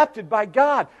accepted by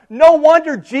God. No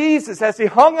wonder Jesus, as He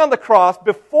hung on the cross,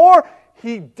 before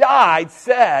He died,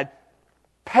 said,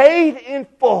 paid in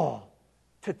full,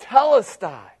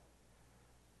 tetelestai.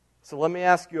 So let me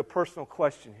ask you a personal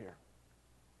question here.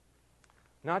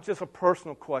 Not just a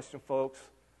personal question, folks,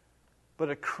 but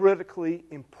a critically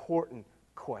important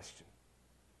question.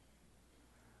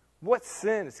 What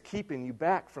sin is keeping you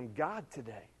back from God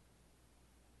today?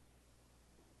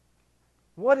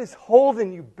 What is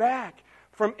holding you back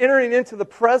from entering into the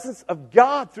presence of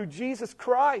God through Jesus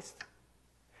Christ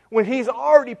when He's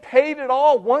already paid it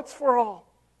all once for all?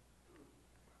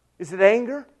 Is it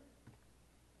anger?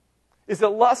 Is it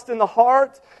lust in the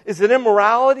heart? Is it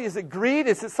immorality? Is it greed?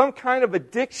 Is it some kind of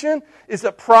addiction? Is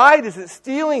it pride? Is it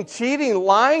stealing, cheating,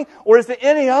 lying? Or is it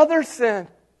any other sin?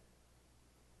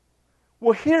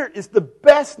 Well, here is the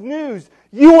best news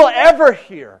you will ever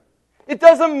hear. It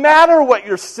doesn't matter what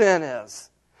your sin is.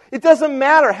 It doesn't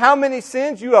matter how many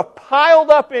sins you have piled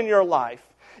up in your life.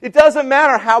 It doesn't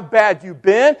matter how bad you've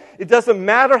been. It doesn't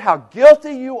matter how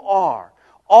guilty you are.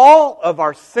 All of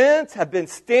our sins have been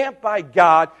stamped by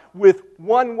God with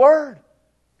one word,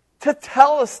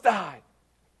 tetelestai,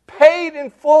 paid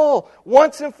in full,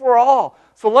 once and for all.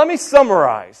 So let me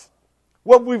summarize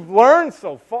what we've learned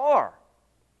so far.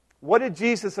 What did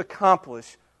Jesus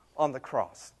accomplish on the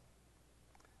cross?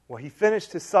 Well, He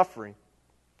finished His suffering.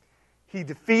 He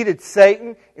defeated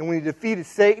Satan, and when He defeated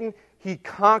Satan, He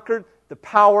conquered the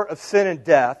power of sin and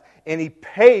death, and He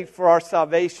paid for our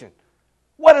salvation.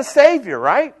 What a Savior,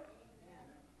 right?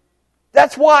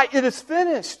 That's why "it is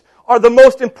finished" are the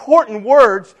most important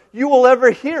words you will ever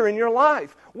hear in your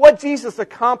life. What Jesus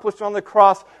accomplished on the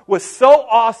cross was so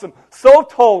awesome, so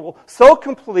total, so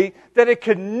complete, that it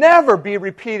could never be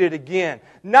repeated again.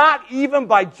 Not even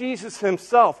by Jesus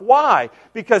Himself. Why?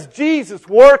 Because Jesus'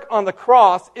 work on the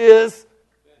cross is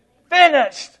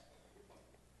finished.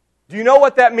 Do you know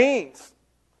what that means?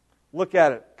 Look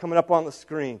at it coming up on the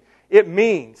screen. It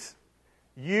means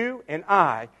you and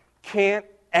I can't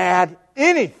add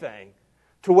anything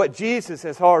to what Jesus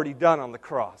has already done on the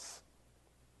cross.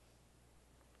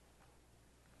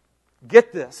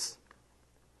 Get this.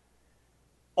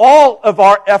 All of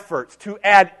our efforts to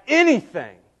add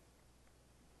anything,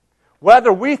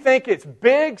 whether we think it's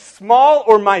big, small,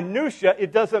 or minutia,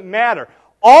 it doesn't matter.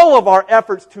 All of our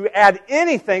efforts to add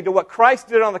anything to what Christ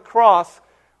did on the cross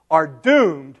are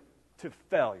doomed to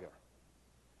failure.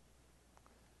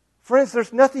 Friends,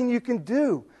 there's nothing you can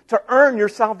do to earn your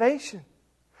salvation.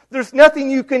 There's nothing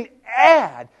you can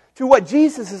add to what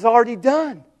Jesus has already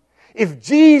done. If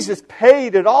Jesus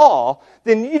paid it all,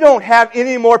 then you don't have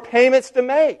any more payments to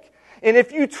make. And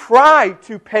if you try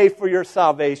to pay for your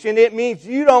salvation, it means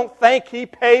you don't think He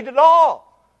paid it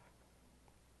all.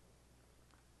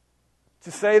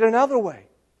 To say it another way,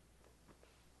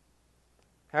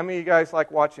 how many of you guys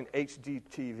like watching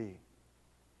HGTV?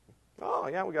 Oh,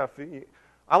 yeah, we got a few.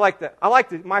 I like that.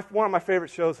 One of my favorite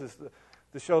shows is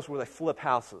the shows where they flip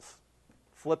houses.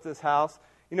 Flip this house.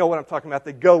 You know what I'm talking about.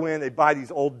 They go in, they buy these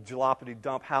old jalopy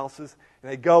dump houses, and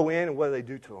they go in, and what do they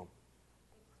do to them?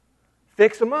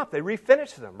 Fix them up. They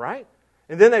refinish them, right?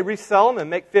 And then they resell them and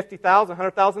make $50,000,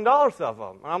 $100,000 of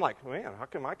them. And I'm like, man, how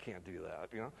come I can't do that?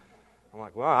 You know? I'm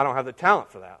like, well, I don't have the talent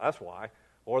for that. That's why.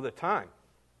 Or the time.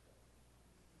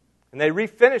 And they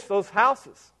refinish those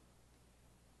houses.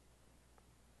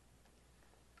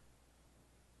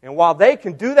 And while they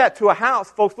can do that to a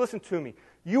house, folks, listen to me.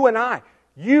 You and I,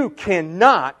 you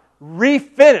cannot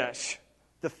refinish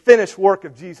the finished work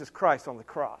of Jesus Christ on the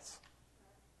cross.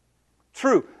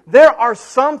 True, there are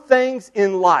some things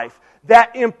in life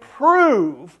that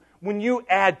improve when you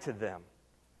add to them.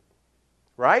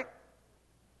 Right?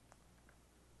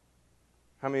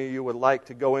 How many of you would like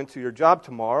to go into your job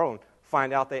tomorrow and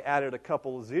find out they added a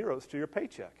couple of zeros to your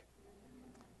paycheck?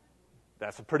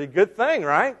 That's a pretty good thing,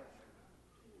 right?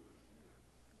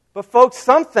 But folks,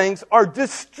 some things are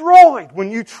destroyed when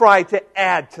you try to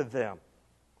add to them.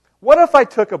 What if I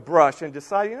took a brush and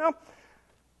decided,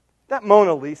 that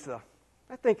Mona Lisa,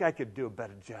 I think I could do a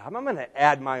better job. I'm going to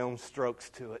add my own strokes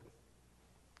to it.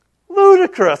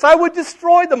 Ludicrous. I would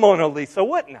destroy the Mona Lisa,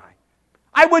 wouldn't I?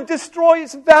 I would destroy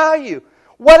its value.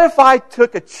 What if I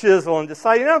took a chisel and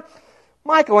decided,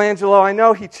 Michelangelo, I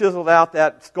know he chiseled out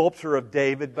that sculpture of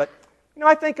David, but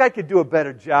I think I could do a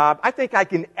better job. I think I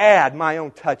can add my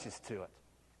own touches to it.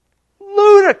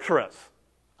 Ludicrous.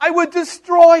 I would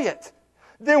destroy it.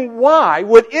 then why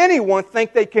would anyone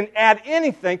think they can add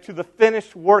anything to the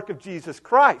finished work of Jesus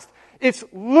Christ? It's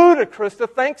ludicrous to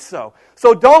think so.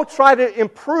 So don't try to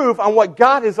improve on what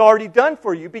God has already done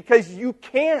for you, because you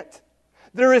can't.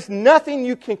 There is nothing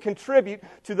you can contribute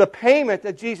to the payment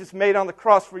that Jesus made on the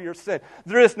cross for your sin.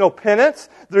 There is no penance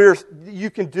you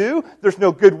can do. There's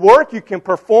no good work you can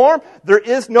perform. There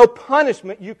is no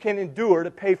punishment you can endure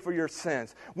to pay for your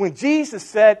sins. When Jesus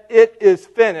said, "It is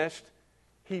finished,"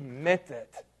 He meant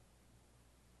it.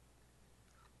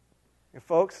 And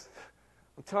folks,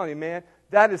 I'm telling you, man,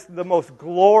 that is the most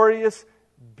glorious,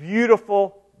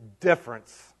 beautiful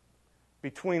difference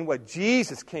between what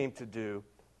Jesus came to do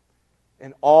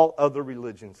and all other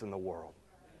religions in the world.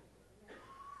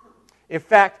 In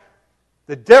fact,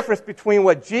 the difference between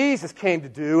what Jesus came to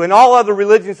do and all other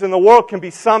religions in the world can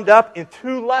be summed up in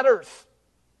 2 letters.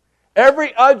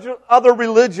 Every other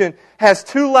religion has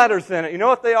 2 letters in it. You know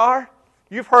what they are?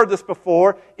 You've heard this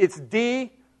before. It's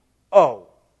D-O.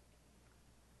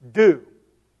 Do.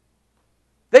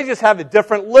 They just have a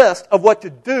different list of what to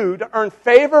do to earn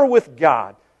favor with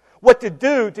God. What to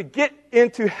do to get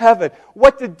into heaven.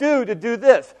 What to do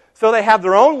this. So they have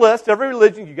their own list. Every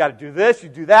religion, you got to do this, you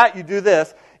do that, you do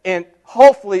this. And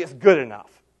hopefully it's good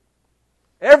enough.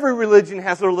 Every religion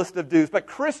has their list of do's. But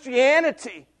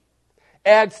Christianity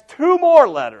adds 2 more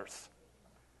letters.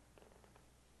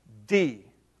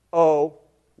 D-O,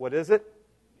 what is it?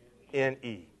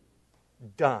 N-E.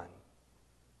 Done.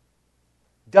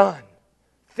 Done.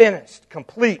 Finished.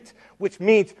 Complete. Which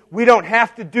means we don't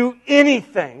have to do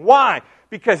anything. Why?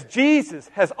 Because Jesus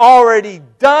has already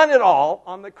done it all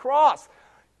on the cross.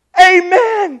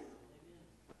 Amen!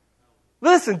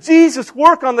 Listen, Jesus'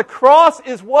 work on the cross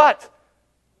is what?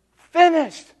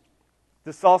 Finished.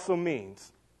 This also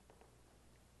means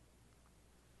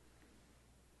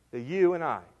that you and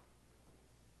I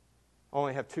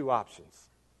only have 2 options.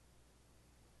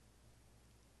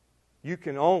 You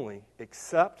can only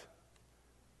accept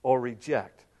or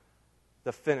reject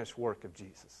the finished work of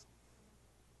Jesus.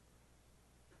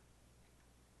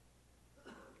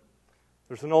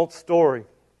 There's an old story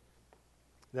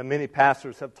that many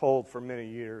pastors have told for many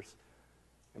years,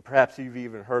 and perhaps you've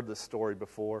even heard this story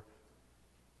before.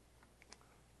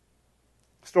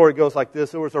 The story goes like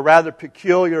this. There was a rather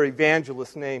peculiar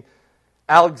evangelist named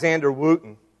Alexander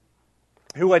Wooten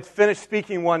who had finished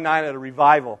speaking one night at a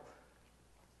revival.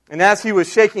 And as he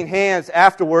was shaking hands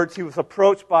afterwards, he was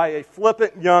approached by a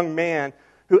flippant young man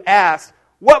who asked,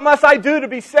 "What must I do to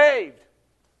be saved?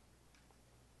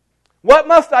 What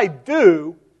must I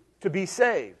do to be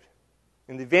saved?"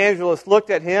 And the evangelist looked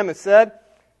at him and said,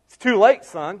 "It's too late,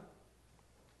 son.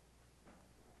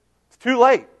 It's too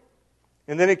late."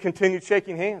 And then he continued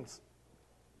shaking hands.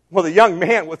 Well, the young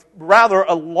man was rather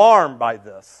alarmed by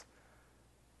this,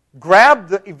 grabbed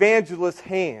the evangelist's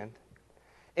hand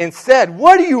and said,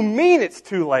 "What do you mean it's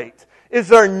too late? Is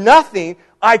there nothing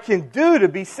I can do to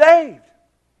be saved?"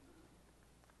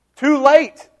 "Too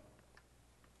late,"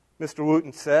 Mr.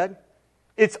 Wooten said.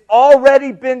 "It's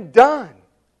already been done.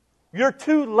 You're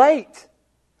too late.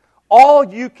 All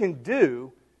you can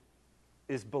do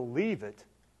is believe it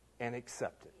and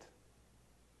accept it."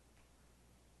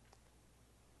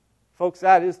 Folks,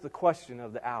 that is the question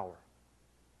of the hour.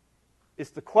 It's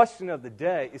the question of the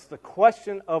day. It's the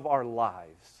question of our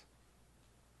lives.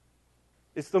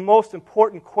 It's the most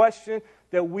important question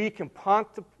that we can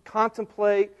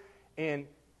contemplate and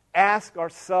ask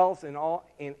ourselves and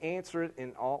answer it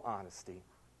in all honesty.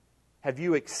 Have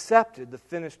you accepted the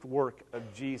finished work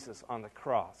of Jesus on the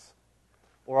cross?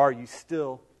 Or are you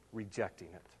still rejecting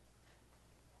it?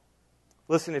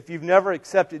 Listen, if you've never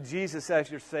accepted Jesus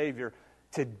as your Savior,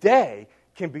 today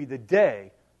can be the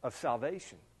day of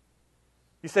salvation.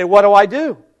 You say, "What do I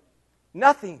do?"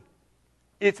 Nothing.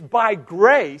 It's by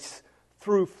grace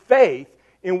through faith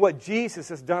in what Jesus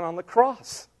has done on the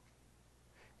cross.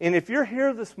 And if you're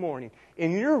here this morning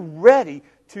and you're ready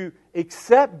to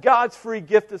accept God's free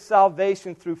gift of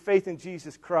salvation through faith in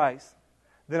Jesus Christ,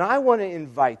 then I want to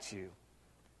invite you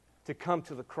to come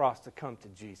to the cross, to come to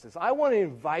Jesus. I want to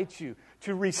invite you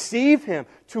to receive Him,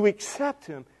 to accept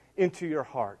Him into your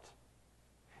heart,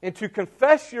 and to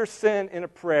confess your sin in a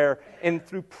prayer, and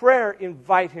through prayer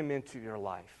invite Him into your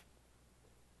life.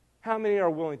 How many are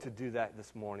willing to do that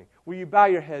this morning? Will you bow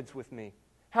your heads with me?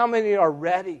 How many are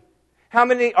ready? How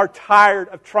many are tired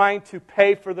of trying to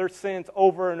pay for their sins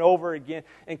over and over again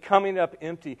and coming up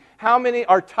empty? How many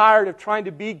are tired of trying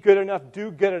to be good enough, do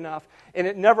good enough, and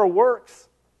it never works?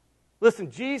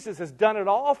 Listen, Jesus has done it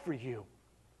all for you.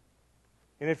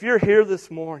 And if you're here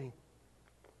this morning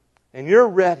and you're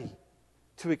ready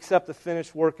to accept the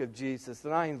finished work of Jesus,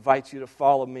 then I invite you to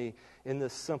follow me in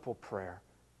this simple prayer.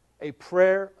 a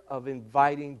prayer of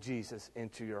inviting Jesus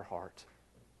into your heart.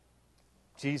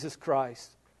 Jesus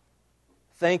Christ,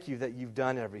 thank you that you've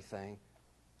done everything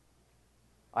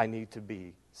I need to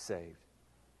be saved.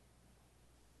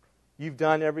 You've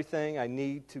done everything I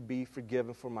need to be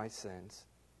forgiven for my sins.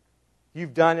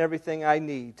 You've done everything I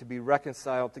need to be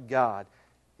reconciled to God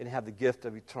and have the gift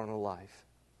of eternal life.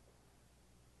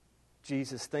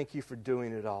 Jesus, thank you for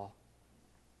doing it all.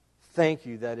 Thank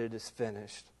you that it is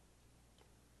finished.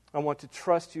 I want to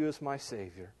trust you as my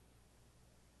Savior.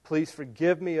 Please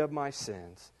forgive me of my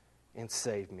sins and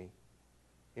save me.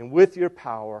 And with your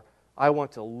power, I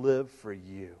want to live for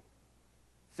you.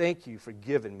 Thank you for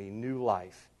giving me new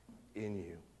life in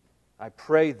you. I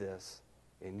pray this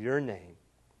in your name.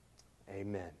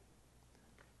 Amen.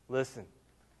 Listen,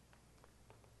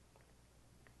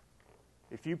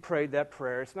 if you prayed that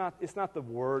prayer, it's not the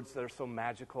words that are so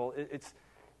magical.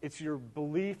 It's your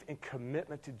belief and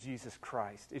commitment to Jesus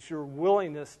Christ. It's your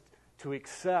willingness to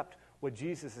accept what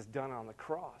Jesus has done on the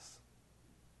cross.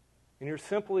 And you're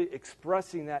simply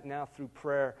expressing that now through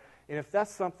prayer. And if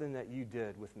that's something that you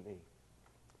did with me,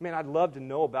 man, I'd love to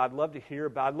know about it. I'd love to hear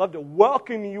about it. I'd love to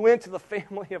welcome you into the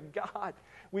family of God.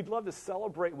 We'd love to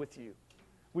celebrate with you.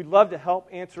 We'd love to help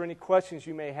answer any questions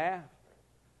you may have.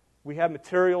 We have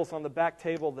materials on the back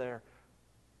table there.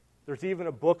 There's even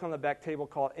a book on the back table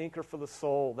called Anchor for the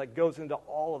Soul that goes into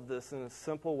all of this in a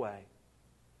simple way.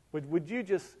 Would you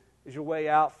just, as your way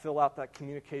out, fill out that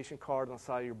communication card on the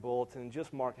side of your bulletin and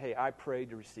just mark, hey, I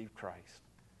prayed to receive Christ.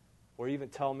 Or even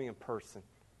tell me in person.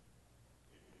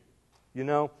 You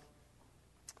know,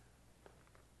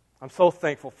 I'm so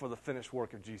thankful for the finished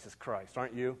work of Jesus Christ,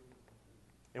 aren't you?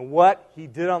 And what He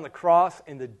did on the cross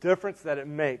and the difference that it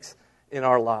makes in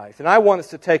our life. And I want us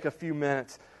to take a few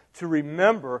minutes to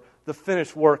remember the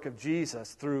finished work of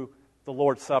Jesus through the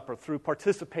Lord's Supper, through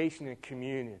participation in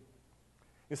communion.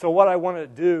 And so what I want to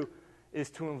do is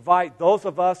to invite those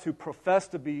of us who profess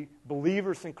to be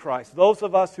believers in Christ, those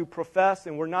of us who profess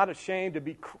and we're not ashamed to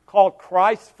be called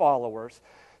Christ followers,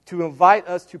 to invite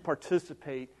us to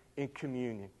participate in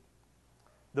communion.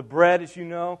 The bread, as you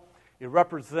know, it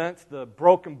represents the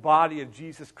broken body of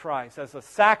Jesus Christ as a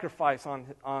sacrifice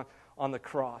on the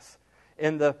cross.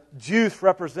 And the juice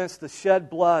represents the shed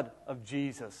blood of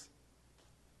Jesus,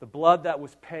 the blood that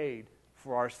was paid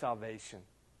for our salvation.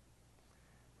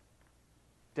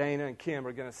 Dana and Kim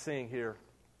are going to sing here.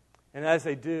 And as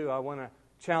they do, I want to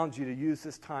challenge you to use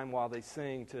this time while they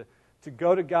sing to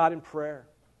go to God in prayer.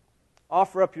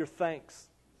 Offer up your thanks.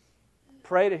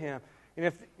 Pray to Him. And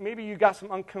if maybe you got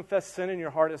some unconfessed sin in your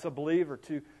heart as a believer,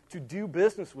 to do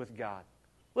business with God.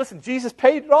 Listen, Jesus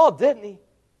paid it all, didn't He?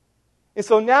 And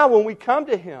so now when we come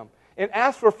to Him and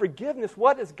ask for forgiveness,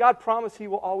 what does God promise He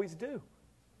will always do?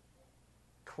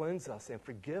 Cleanse us and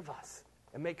forgive us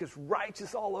and make us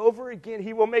righteous all over again.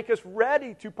 He will make us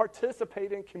ready to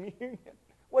participate in communion.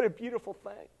 What a beautiful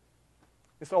thing.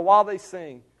 And so while they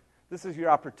sing, this is your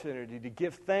opportunity to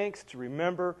give thanks, to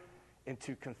remember, and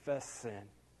to confess sin.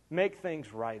 Make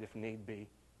things right if need be.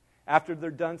 After they're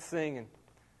done singing,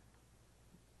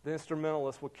 the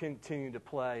instrumentalists will continue to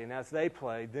play. And as they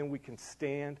play, then we can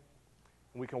stand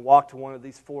and we can walk to one of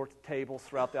these 4 tables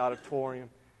throughout the auditorium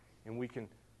and we can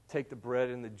take the bread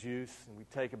and the juice and we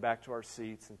take it back to our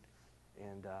seats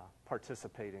and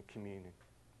participate in communion.